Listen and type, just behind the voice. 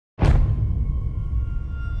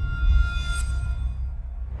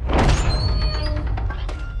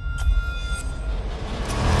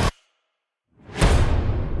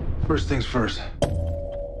First things first.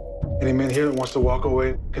 Any man here that wants to walk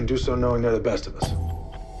away can do so knowing they're the best of us.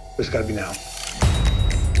 But it's gotta be now.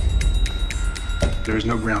 There is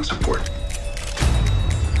no ground support.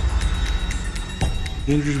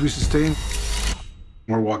 The injuries we sustain,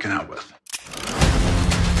 we're walking out with.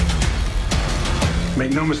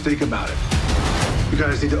 Make no mistake about it. You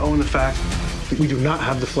guys need to own the fact that we do not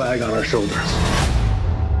have the flag on our shoulders.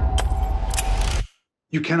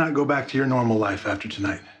 You cannot go back to your normal life after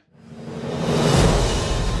tonight.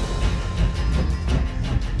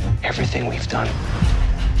 Everything we've done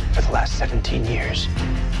for the last 17 years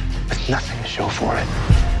with nothing to show for it.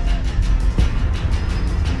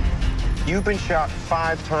 You've been shot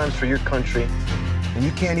 5 times for your country, and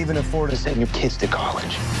you can't even afford to Send your kids to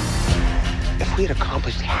college. If we had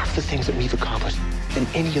accomplished half the things that we've accomplished in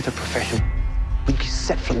any other profession, we'd be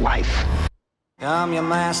set for life. I'm your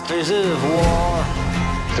masters of war.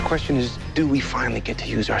 The question is, do we finally get to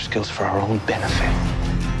use our skills for our own benefit?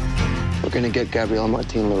 We're gonna get Gabriel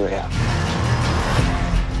Martin Lorea.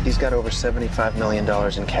 He's got over $75 million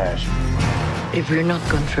in cash. If we're not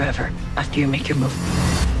gone forever after you make your move,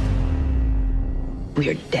 we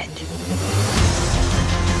are dead.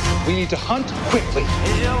 We need to hunt quickly.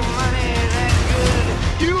 Is your money that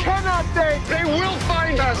good? You cannot think they will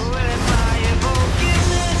find us! Will it buy you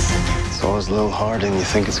forgiveness? It's always a little harder than you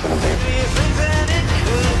think it's gonna be. Do you think that it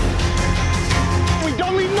could? We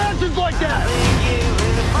don't leave messages like that! Think you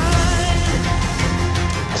will find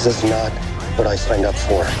This is not what I signed up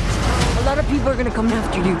for. A lot of people are gonna come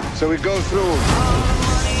after you. So we go through.